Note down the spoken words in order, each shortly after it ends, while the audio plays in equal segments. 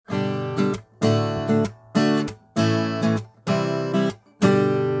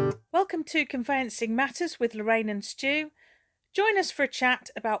Welcome to Conveyancing Matters with Lorraine and Stu. Join us for a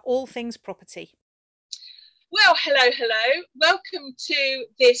chat about all things property. Well, hello. Welcome to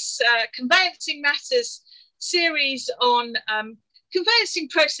this Conveyancing Matters series on conveyancing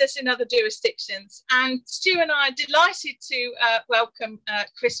process in other jurisdictions. And Stu and I are delighted to welcome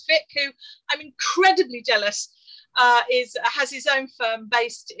Chris Fick, who I'm incredibly jealous has his own firm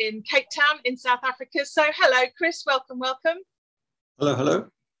based in Cape Town in South Africa. So hello, Chris, welcome. Hello.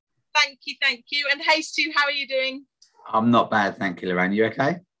 Thank you. And hey, Stu, how are you doing? I'm not bad, thank you, Lorraine. You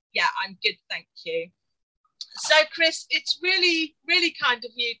okay? Yeah, I'm good, thank you. So, Chris, it's really, really kind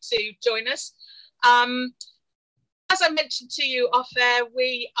of you to join us. As I mentioned to you off air,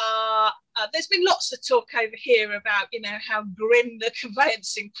 we are. There's been lots of talk over here about, how grim the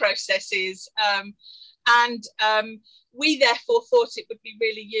conveyancing process is, and we therefore thought it would be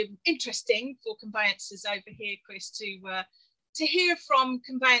really interesting for conveyancers over here, Chris, to hear from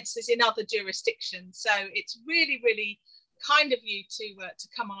conveyancers in other jurisdictions. So it's really, really kind of you to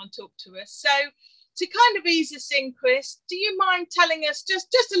come on and talk to us. So to kind of ease us in, Chris, do you mind telling us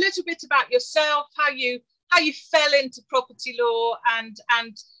just a little bit about yourself, how you fell into property law and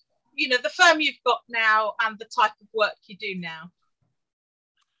the firm you've got now and the type of work you do now?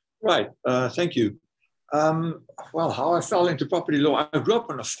 Right, thank you. Well, how I fell into property law, I grew up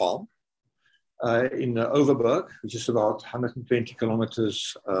on a farm in Overberg, which is about 120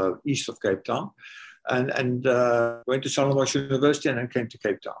 kilometers east of Cape Town, and went to Stellenbosch University and then came to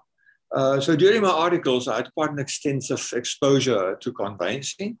Cape Town. So during my articles, I had quite an extensive exposure to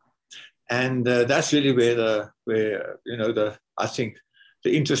conveyancing, and that's really where I think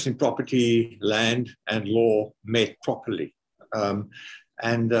the interest in property, land, and law met properly.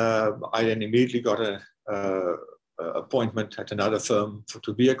 And I then immediately got a appointment at another firm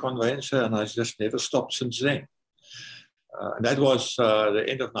to be a conveyancer, and I just never stopped since then. And that was the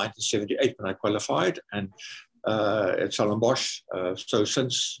end of 1978 when I qualified, and at Stellenbosch. So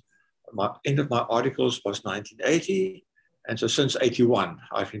since end of my articles was 1980, and so since 81,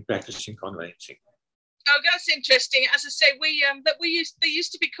 I've been practicing conveyancing. Oh, that's interesting. As I say, they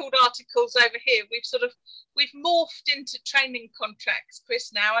used to be called articles over here. We've morphed into training contracts,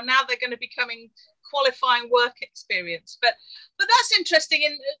 Chris, now, and now they're going to be becoming qualifying work experience. But that's interesting,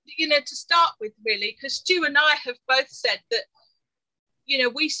 and to start with, really, because Stu and I have both said that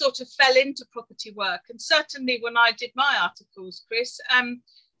we sort of fell into property work, and certainly when I did my articles, Chris,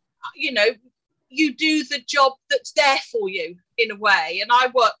 you do the job that's there for you in a way. And I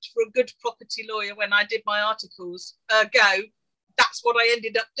worked for a good property lawyer when I did my articles. That's what I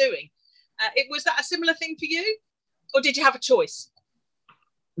ended up doing. Was that a similar thing for you, or did you have a choice?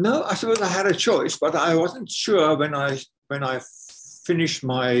 No, I suppose I had a choice, but I wasn't sure when I finished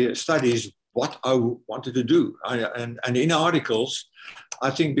my studies what I wanted to do. And in articles, I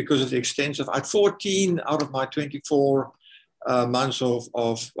think because of the extensive, I had 14 out of my 24 months of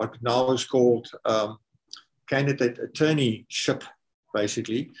what now is called candidate attorneyship,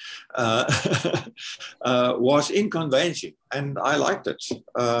 basically, was in conveyancing, and I liked it.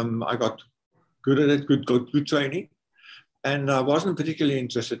 I got good at it, good training. And I wasn't particularly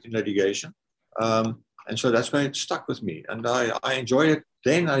interested in litigation. And so that's why it stuck with me. And I enjoyed it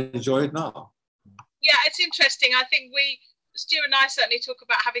then, I enjoy it now. Yeah, it's interesting. I think Stu and I certainly talk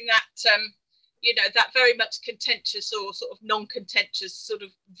about having that, that very much contentious or sort of non-contentious sort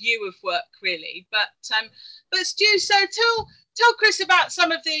of view of work, really. But Stu, so tell Chris about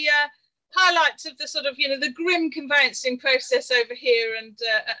some of the highlights of the sort of, the grim conveyancing process over here. And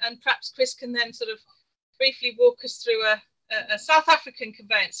perhaps Chris can then sort of briefly walk us through a South African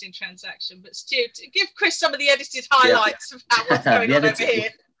conveyancing transaction. But Stu, give Chris some of the edited highlights of what's going on over here.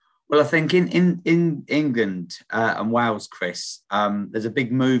 Well, I think in England and Wales, Chris, there's a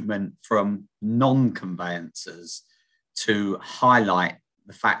big movement from non-conveyancers to highlight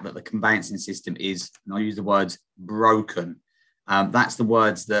the fact that the conveyancing system is, and I'll use the words, broken. That's the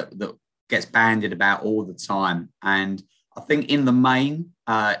words that gets bandied about all the time. And I think in the main,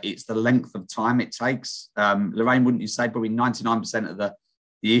 it's the length of time it takes. Lorraine, wouldn't you say probably 99% of the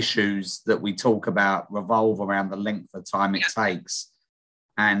issues that we talk about revolve around the length of time it takes?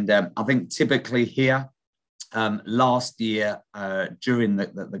 And I think typically here, last year, during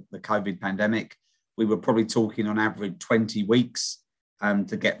the COVID pandemic, we were probably talking on average 20 weeks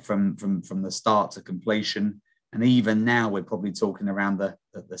to get from the start to completion. And even now, we're probably talking around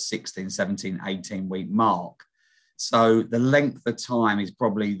the 16, 17, 18 week mark. So the length of time is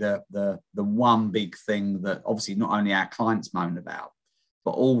probably the one big thing that obviously not only our clients moan about,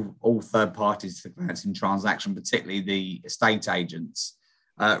 but all third parties to the conveyancing transaction, particularly the estate agents,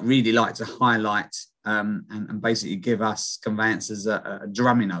 really like to highlight and basically give us conveyancers a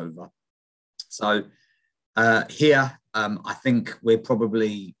drumming over. So here, I think we're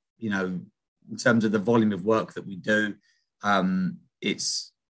probably, in terms of the volume of work that we do,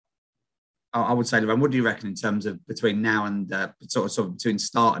 it's, I would say, Lorraine, what do you reckon in terms of between now and sort of between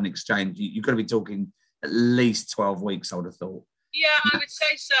start and exchange? You've got to be talking at least 12 weeks, I would have thought. Yeah, I would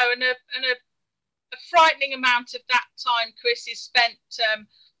say so. And a frightening amount of that time, Chris, is spent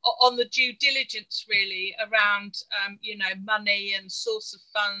on the due diligence, really, around, money and source of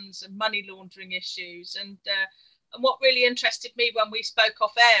funds and money laundering issues. And what really interested me when we spoke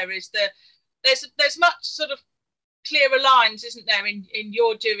off air is that there's much sort of clearer lines, isn't there, in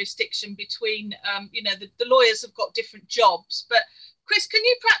your jurisdiction between, the lawyers have got different jobs. But Chris, can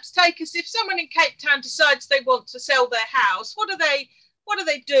you perhaps take us, if someone in Cape Town decides they want to sell their house, what do they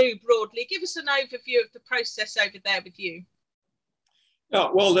do broadly? Give us an overview of the process over there with you. Yeah,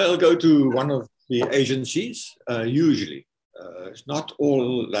 well, they'll go to one of the agencies, usually. It's not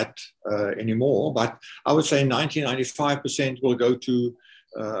all that anymore, but I would say 95% will go to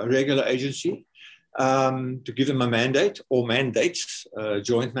a regular agency to give them a mandate or mandates,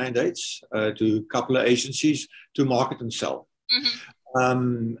 joint mandates to a couple of agencies to market and sell.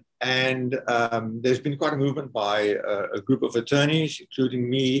 Mm-hmm. There's been quite a movement by a group of attorneys, including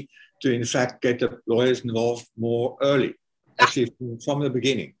me, to in fact get the lawyers involved more early, actually from the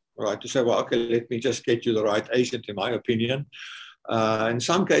beginning, right? To say, well, okay, let me just get you the right agent, in my opinion. In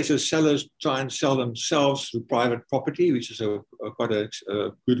some cases, sellers try and sell themselves through private property, which is quite a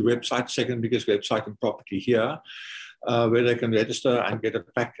good website, second biggest website in property here, where they can register and get a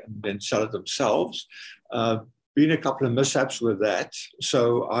pack and then sell it themselves. Been a couple of mishaps with that.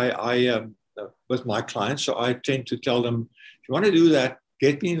 So I with my clients, so I tend to tell them, if you want to do that,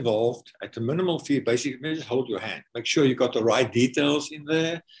 get me involved at the minimal fee. Basically, just hold your hand. Make sure you got the right details in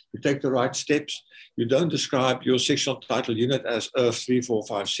there. You take the right steps. You don't describe your sectional title unit as IRF 3, 4,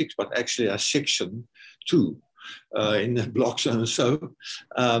 5, 6, but actually as section 2 in the blocks. And so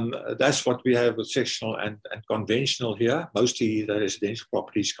that's what we have with sectional and conventional here. Mostly the residential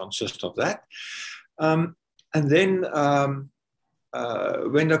properties consist of that. And then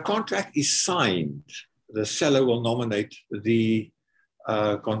when the contract is signed, the seller will nominate the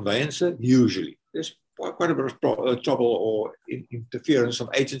conveyancer, usually. There's quite a bit of trouble or interference from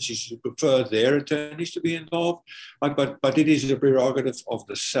agencies who prefer their attorneys to be involved, but it is a prerogative of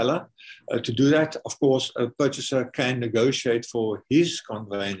the seller to do that. Of course, a purchaser can negotiate for his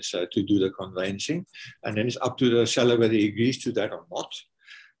conveyancer to do the conveyancing, and then it's up to the seller whether he agrees to that or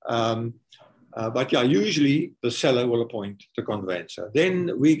not. But yeah, usually the seller will appoint the conveyancer.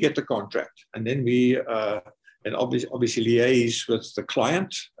 Then we get the contract, and then we and obviously liaise with the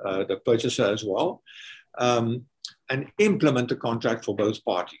client, the purchaser as well, and implement the contract for both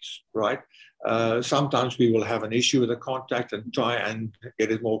parties, right? Sometimes we will have an issue with the contract and try and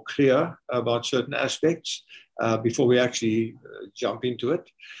get it more clear about certain aspects before we actually jump into it.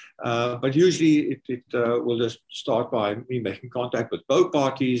 But usually it will just start by me making contact with both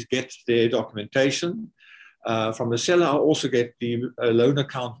parties, get their documentation. From the seller, I'll also get the loan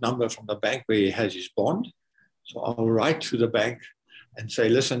account number from the bank where he has his bond. So I'll write to the bank and say,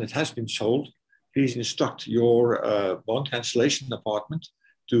 listen, it has been sold. Please instruct your bond cancellation department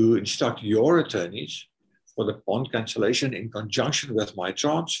to instruct your attorneys for the bond cancellation in conjunction with my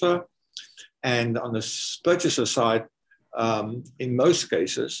transfer. And on the purchaser side, in most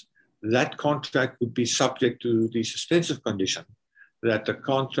cases, that contract would be subject to the suspensive condition that the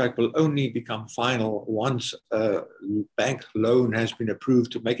contract will only become final once a bank loan has been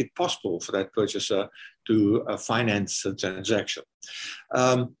approved to make it possible for that purchaser to finance the transaction.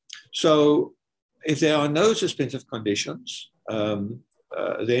 So if there are no suspensive conditions, then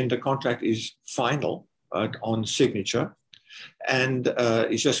the contract is final on signature, and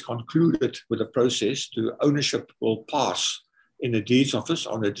it's just concluded with a process to ownership will pass in the deeds office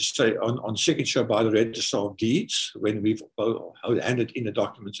on signature by the registrar of deeds when we've handed in the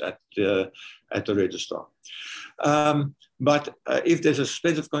documents at the registrar. But if there's a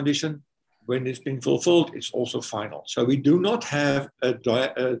suspensive condition, when it's been fulfilled, it's also final. So we do not have a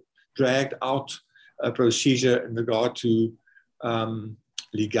dragged out procedure in regard to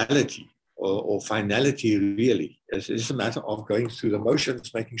legality or finality, really. It's a matter of going through the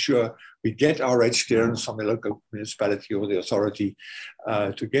motions, making sure we get our reg clearance from the local municipality or the authority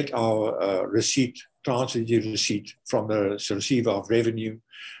to get our receipt, transitive receipt from the receiver of revenue,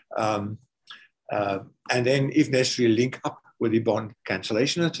 and then, if necessary, link up with the bond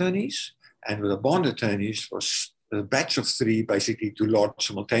cancellation attorneys and with the bond attorneys for a batch of 3 basically to lodge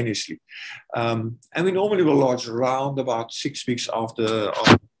simultaneously. And we normally will lodge around about 6 weeks after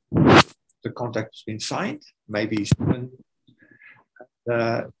the contract has been signed, maybe within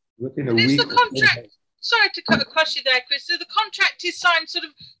a and is week. the contract, sorry to cut across you there, Chris, so the contract is signed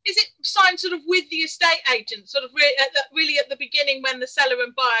is it signed sort of with the estate agent, sort of really at the beginning when the seller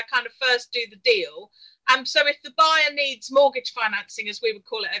and buyer kind of first do the deal? So if the buyer needs mortgage financing, as we would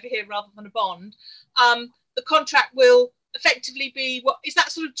call it over here, rather than a bond, the contract will effectively be, what is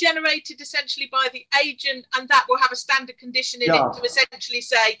that sort of generated essentially by the agent, and that will have a standard condition in it to essentially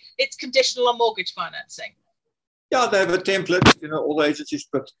say it's conditional on mortgage financing? Yeah, they have a template. All the agencies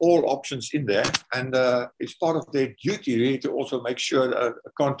put all options in there, and it's part of their duty really to also make sure that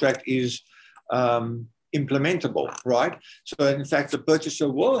a contract is implementable, right? So in fact, the purchaser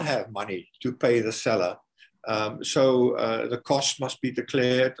will have money to pay the seller. So the cost must be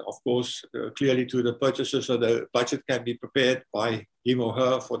declared, of course, clearly to the purchaser, so the budget can be prepared by him or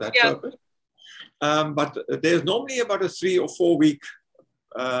her for that purpose. But there's normally about a 3 or 4 week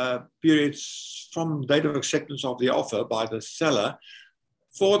periods from date of acceptance of the offer by the seller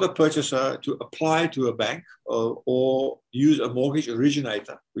for the purchaser to apply to a bank or use a mortgage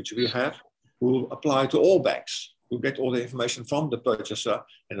originator, which we have, who will apply to all banks, who get all the information from the purchaser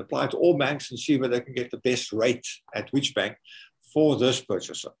and apply to all banks and see where they can get the best rate at which bank for this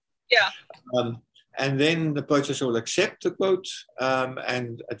purchaser. And then the purchaser will accept the quote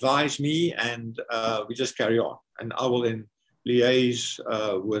and advise me, and we just carry on. And I will then liaise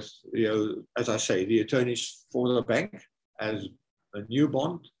with, as I say, the attorneys for the bank as a new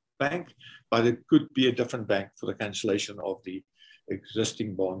bond bank, but it could be a different bank for the cancellation of the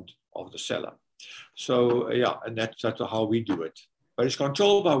existing bond of the seller. So and that's how we do it. But it's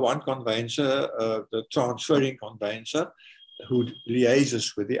controlled by one conveyancer, the transferring conveyancer, who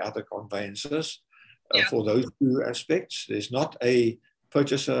liaises with the other conveyancers for those two aspects. There's not a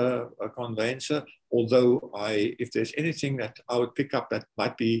purchaser, a conveyancer, although if there's anything that I would pick up that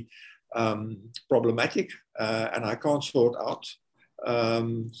might be problematic and I can't sort out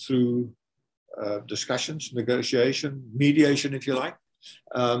through discussions, negotiation, mediation, if you like,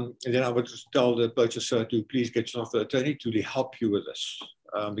 and then I would just tell the purchaser to please get yourself an attorney to help you with this.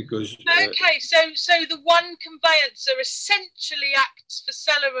 Because so the one conveyancer essentially acts for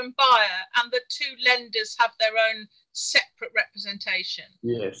seller and buyer, and the two lenders have their own separate representation.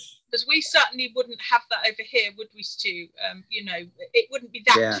 Yes, because we certainly wouldn't have that over here, would we, Stu? It wouldn't be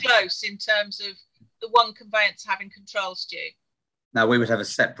that close in terms of the one conveyancer having control, Stu. No, we would have a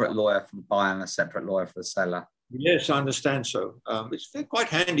separate lawyer for the buyer and a separate lawyer for the seller. Yes, I understand so. It's quite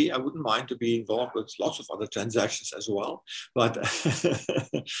handy. I wouldn't mind to be involved with lots of other transactions as well. But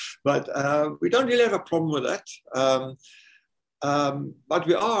we don't really have a problem with that. But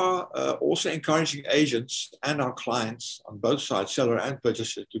we are also encouraging agents and our clients on both sides, seller and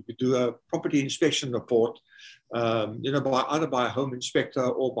purchaser, to do a property inspection report, either by a home inspector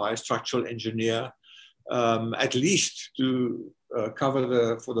or by a structural engineer, at least to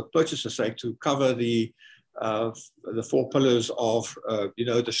cover for the purchaser's sake, to cover the 4 pillars of,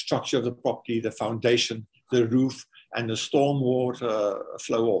 the structure of the property, the foundation, the roof, and the stormwater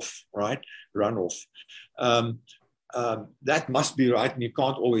flow off, right? Runoff. That must be right, and you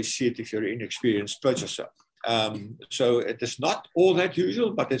can't always see it if you're an inexperienced purchaser. So it is not all that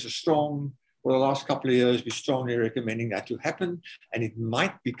usual, but there's for the last couple of years, we're strongly recommending that to happen, and it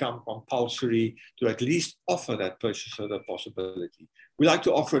might become compulsory to at least offer that purchaser the possibility. We like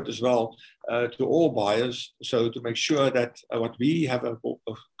to offer it as well to all buyers, so to make sure that what we have a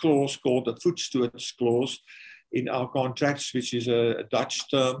clause called the foot stewards clause in our contracts, which is a Dutch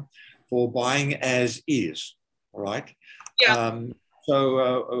term for buying as is, all right? Yeah.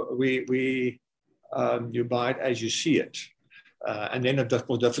 You buy it as you see it. And then a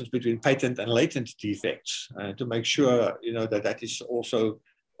difference between patent and latent defects to make sure, that is also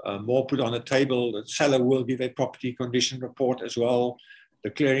more put on the table. The seller will give a property condition report as well,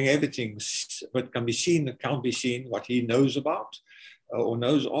 declaring everything what can be seen, that can't be seen, what he knows about or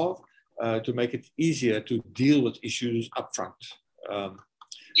knows of, to make it easier to deal with issues up front.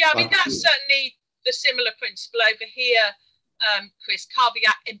 That's certainly the similar principle over here, Chris.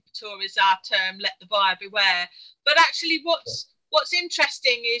 Caveat emptor is our term, let the buyer beware. But actually what's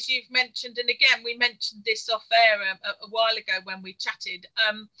interesting is you've mentioned, and again, we mentioned this off air a while ago when we chatted,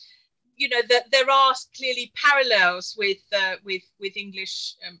 that there are clearly parallels with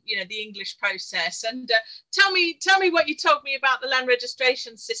English, the English process. And tell me what you told me about the land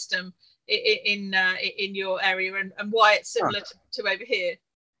registration system in your area and why it's similar to over here.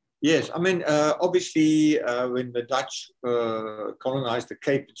 Yes, I mean, obviously, when the Dutch colonized the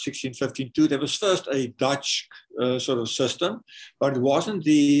Cape in 1652, there was first a Dutch sort of system, but it wasn't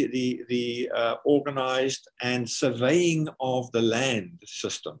the organized and surveying of the land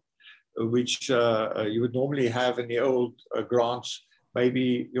system. which you would normally have in the old grants.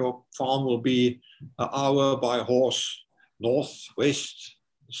 Maybe your farm will be an hour by horse, north, west,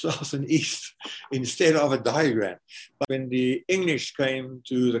 south and east, instead of a diagram. But when the English came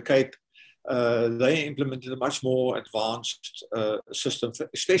to the Cape, they implemented a much more advanced system,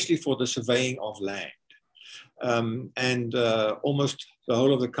 especially for the surveying of land. And almost the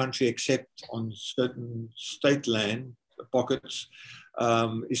whole of the country, except on certain state land pockets,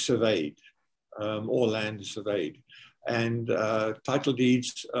 is surveyed. All land is surveyed. And title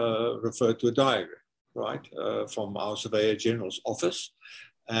deeds refer to a diagram, right, from our Surveyor General's office.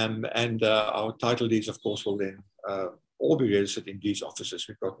 And our title deeds, of course, will then all be registered in these offices.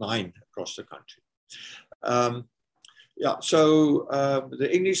 We've got 9 across the country. Yeah, so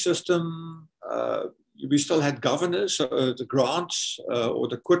the English system, we still had governors, the grants or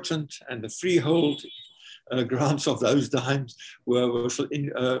the quitrent and the freehold grants of those times were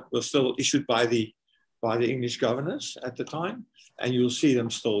still issued by the English governors at the time, and you'll see them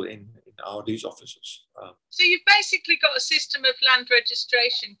still in these offices. So you've basically got a system of land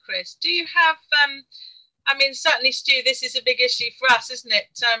registration, Chris. Do you have, I mean, certainly, Stu, this is a big issue for us, isn't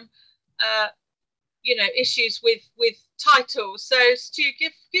it? You know, issues with titles. So Stu,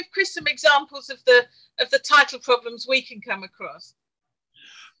 give Chris some examples of the title problems we can come across.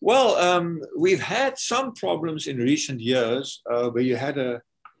 Well, we've had some problems in recent years where you had a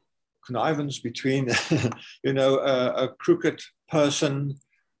connivance between, you know, a crooked person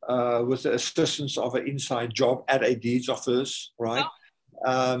with the assistance of an inside job at a deeds office, right?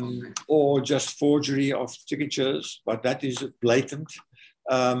 Or just forgery of signatures, but that is blatant.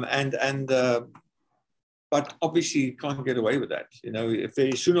 But obviously you can't get away with that. You know, if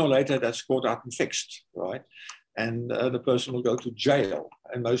sooner or later that's caught out and fixed, right? And the person will go to jail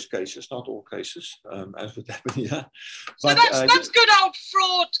in most cases, not all cases, as would happen here. So that's good old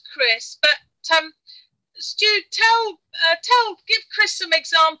fraud, Chris. But Stu, give Chris some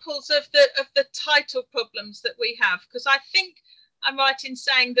examples of the title problems that we have, because I think I'm right in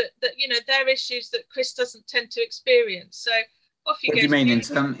saying that you know they're issues that Chris doesn't tend to experience. So off you go. What do you mean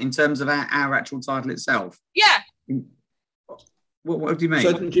in terms of our actual title itself? Yeah. What do you mean?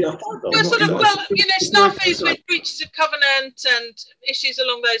 Well, sort of, well, you know, snafus with breaches of covenant and issues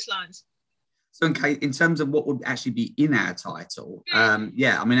along those lines. So, in terms of what would actually be in our title,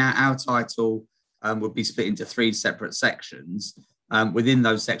 yeah, I mean, our title would be split into 3 separate sections. Within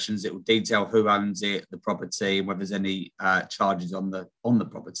those sections, it will detail who owns it, the property, and whether there's any charges on the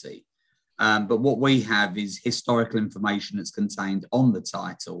property. But what we have is historical information that's contained on the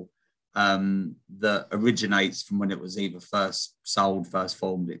title that originates from when it was either first sold, first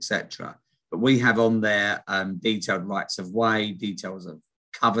formed, etc. But we have on there detailed rights of way, details of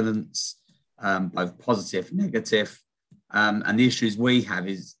covenants, both positive, negative. And the issues we have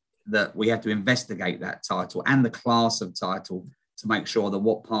is that we have to investigate that title and the class of title to make sure that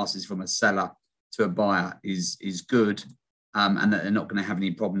what passes from a seller to a buyer is good, and that they're not going to have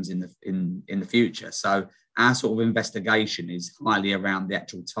any problems in the future. So our sort of investigation is highly around the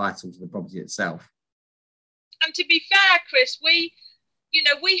actual title to the property itself. And to be fair, Chris, we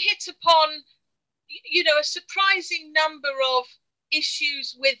hit upon, you know, a surprising number of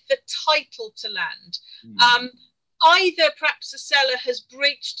issues with the title to land. Either perhaps the seller has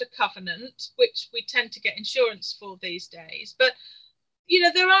breached a covenant, which we tend to get insurance for these days, but you know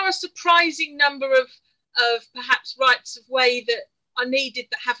there are a surprising number of perhaps rights of way that are needed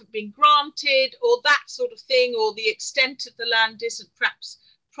that haven't been granted, or that sort of thing, or the extent of the land isn't perhaps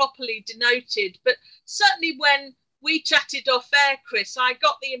properly denoted. But certainly when we chatted off air, Chris, I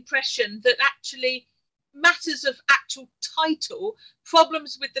got the impression that actually matters of actual title,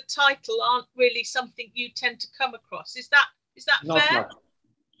 problems with the title aren't really something you tend to come across. Is that Not fair? much.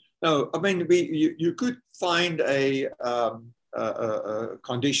 No, I mean, you could find a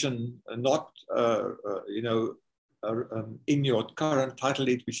condition not, in your current title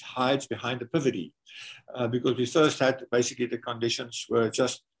deed, which hides behind the privity, because we first had basically the conditions were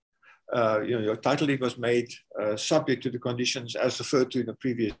just, your title deed was made subject to the conditions as referred to in the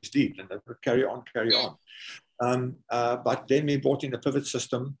previous deed, and that would carry on. But then we brought in the pivot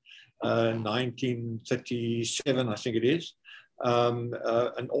system, 1937, I think it is.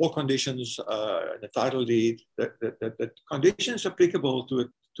 And all conditions in the title deed, the conditions applicable to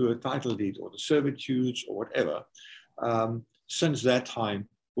a title deed or the servitudes or whatever, since that time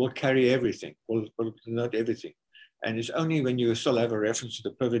will carry everything, will denote everything. And it's only when you still have a reference to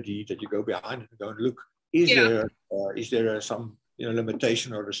the pivot deed that you go behind it and go and look, is there some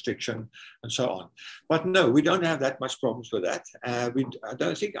limitation or restriction and so on. But no, we don't have that much problems with that. I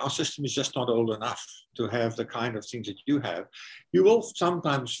don't think our system is just not old enough to have the kind of things that you have. You will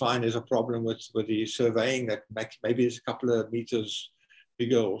sometimes find there's a problem with the surveying that maybe it's a couple of meters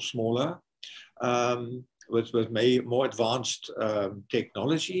bigger or smaller, with more advanced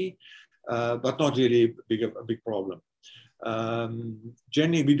technology, but not really a big problem.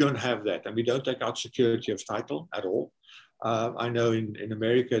 Generally, we don't have that, and we don't take out security of title at all. I know in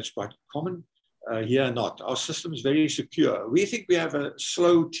America it's quite common. Here not. Our system is very secure. We think we have a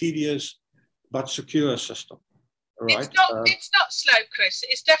slow, tedious, but secure system. Right? It's not slow, Chris.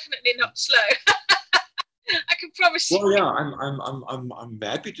 It's definitely not slow. I can promise you. Well, yeah, I'm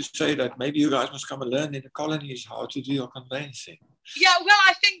happy to say that maybe you guys must come and learn in the colonies how to do your conveyancing. Yeah, well,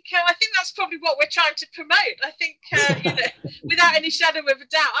 I think that's probably what we're trying to promote. I think without any shadow of a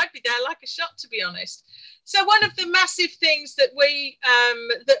doubt, I'd be there like a shot, to be honest. So one of the massive things that we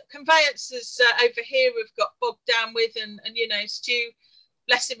that conveyancers over here have got bogged down with, and Stu,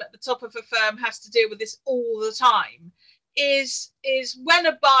 bless him, at the top of a firm, has to deal with this all the time, is when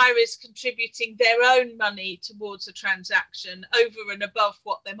a buyer is contributing their own money towards a transaction over and above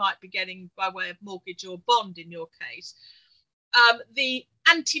what they might be getting by way of mortgage or bond in your case. The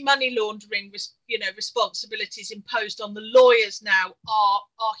anti-money laundering, responsibilities imposed on the lawyers now are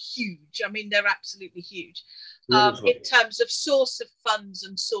huge. I mean, they're absolutely huge in terms of source of funds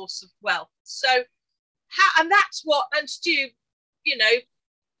and source of wealth. So, and Stu,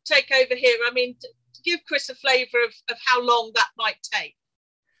 take over here. I mean, give Chris a flavour of how long that might take.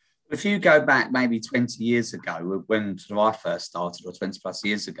 If you go back maybe 20 years ago, when sort of I first started, or 20 plus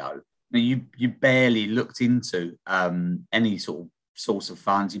years ago, you barely looked into any sort of source of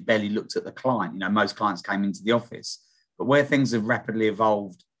funds. You barely looked at the client. Most clients came into the office. But where things have rapidly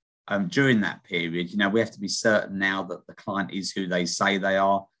evolved during that period, we have to be certain now that the client is who they say they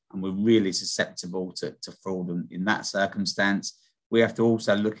are, and we're really susceptible to fraud in that circumstance. We have to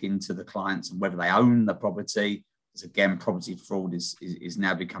also look into the clients and whether they own the property, because again, property fraud is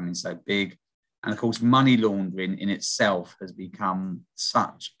now becoming so big. And of course, money laundering in itself has become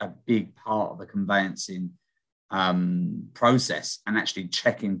such a big part of the conveyancing process, and actually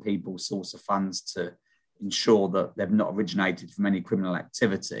checking people's source of funds to ensure that they've not originated from any criminal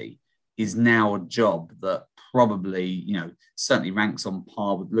activity is now a job that probably, certainly ranks on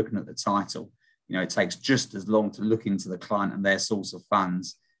par with looking at the title. It takes just as long to look into the client and their source of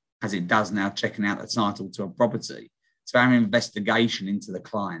funds as it does now checking out the title to a property. So our investigation into the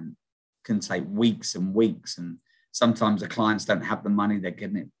client can take weeks and weeks. And sometimes the clients don't have the money, they're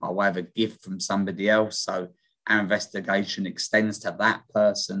getting it by way of a gift from somebody else. So our investigation extends to that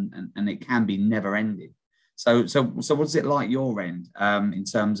person, and it can be never ending. So what's it like your end in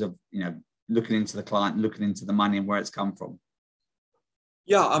terms of, looking into the client, looking into the money and where it's come from?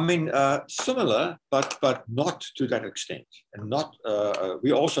 Yeah, I mean, similar, but not to that extent. And not,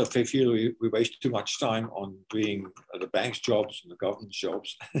 we also feel we waste too much time on doing the bank's jobs and the government's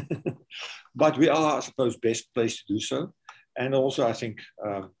jobs. But we are, I suppose, best placed to do so. And also, I think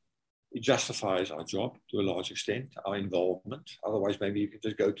it justifies our job to a large extent, our involvement. Otherwise, maybe you can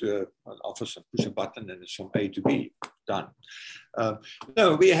just go to an office and push a button and it's from A to B, done.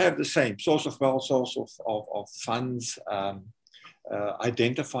 No, we have the same source of wealth, source of funds,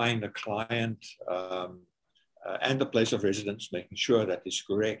 identifying the client and the place of residence, making sure that is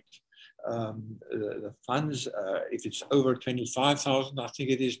correct. The funds, if it's over 25,000, I think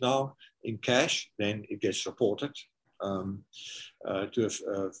it is now, in cash, then it gets reported to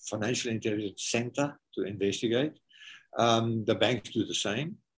a financial intelligence center to investigate. The banks do the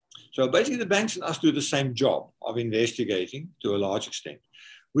same. So basically the banks and us do the same job of investigating to a large extent.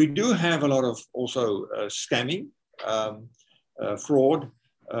 We do have a lot of also scamming, fraud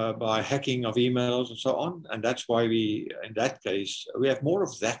by hacking of emails and so on. And that's why we, in that case, we have more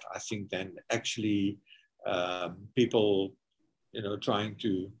of that, I think, than actually people, trying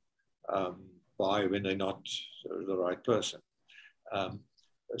to buy when they're not the right person.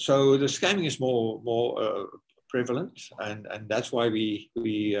 So the scamming is more prevalent, and that's why we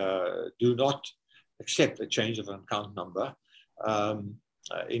do not accept a change of an account number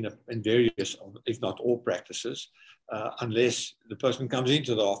in various, if not all, practices. Unless the person comes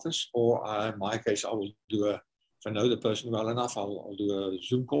into the office, or in my case, I will do if I know the person well enough, I'll do a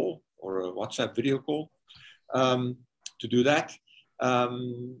Zoom call or a WhatsApp video call to do that.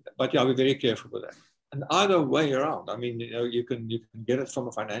 But yeah, we're very careful with that. And either way around, I mean, you can get it from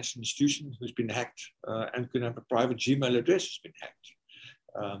a financial institution who's been hacked, and can have a private Gmail address who's been hacked.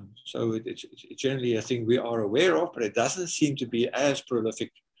 So it's generally a thing we are aware of, but it doesn't seem to be as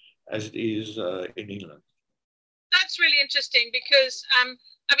prolific as it is in England. That's really interesting because, I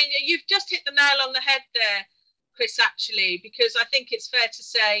mean, you've just hit the nail on the head there, Chris, actually, because I think it's fair to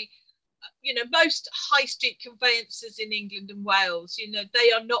say, you know, most high street conveyancers in England and Wales, you know,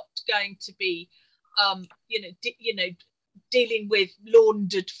 they are not going to be, dealing with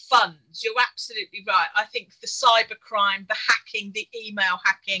laundered funds. You're absolutely right. I think the cybercrime, the hacking, the email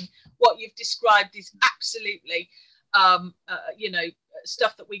hacking, what you've described is absolutely,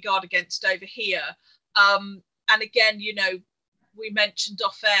 stuff that we guard against over here. And again, you know, we mentioned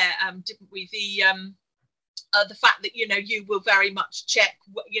off air, didn't we, the fact that, you know, you will very much check,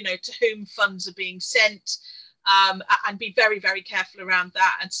 you know, to whom funds are being sent, and be very, very careful around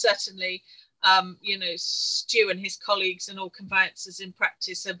that. And certainly, you know, Stu and his colleagues and all conveyancers in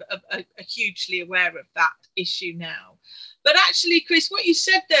practice are hugely aware of that issue now. But actually, Chris, what you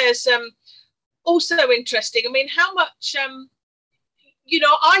said there's also interesting. I mean, how much, you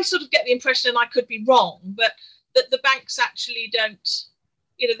know, I sort of get the impression, and I could be wrong, but that the banks actually don't,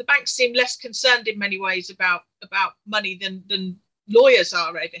 you know, the banks seem less concerned in many ways about money than lawyers are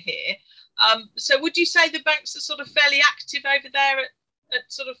over here. So would you say the banks are sort of fairly active over there at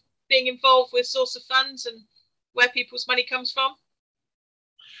sort of being involved with source of funds and where people's money comes from?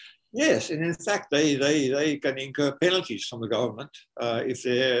 Yes, and in fact, they can incur penalties from the government if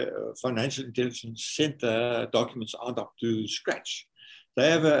their financial intelligence center documents aren't up to scratch. They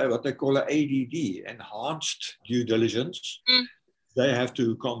have what they call an ADD, enhanced due diligence. They have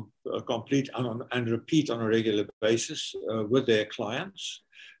to complete and repeat on a regular basis with their clients.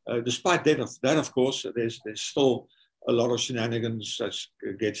 Despite that, of course, there's still a lot of shenanigans that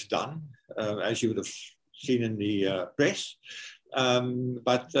gets done, as you would have seen in the press.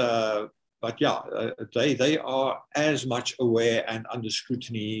 But yeah, they are as much aware and under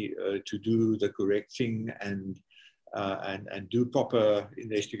scrutiny to do the correct thing and do proper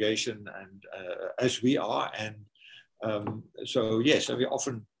investigation, and as we are. And so yes,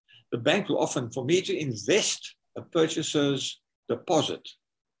 the bank will often, for me to invest a purchaser's deposit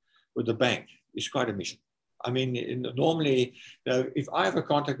with the bank is quite a mission. I mean, normally, if I have a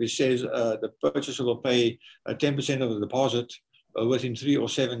contract which says the purchaser will pay 10% of the deposit within 3 or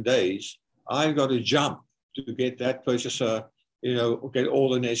 7 days, I've got to jump to get that purchaser, you know, get all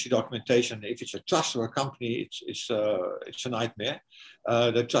the necessary documentation. If it's a trust or a company, it's a nightmare.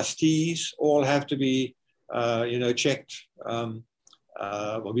 The trustees all have to be, checked.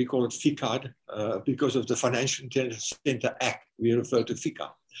 What we call it FICAD, because of the Financial Intelligence Center Act, we refer to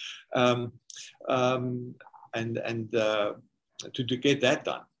FICA. To get that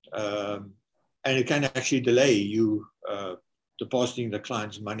done. And it can actually delay you depositing the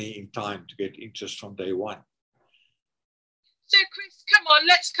client's money in time to get interest from day one. So Chris, come on,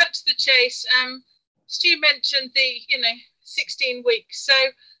 let's cut to the chase. Stu mentioned the, 16 weeks. So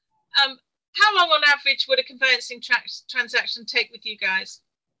how long on average would a conveyancing transaction take with you guys?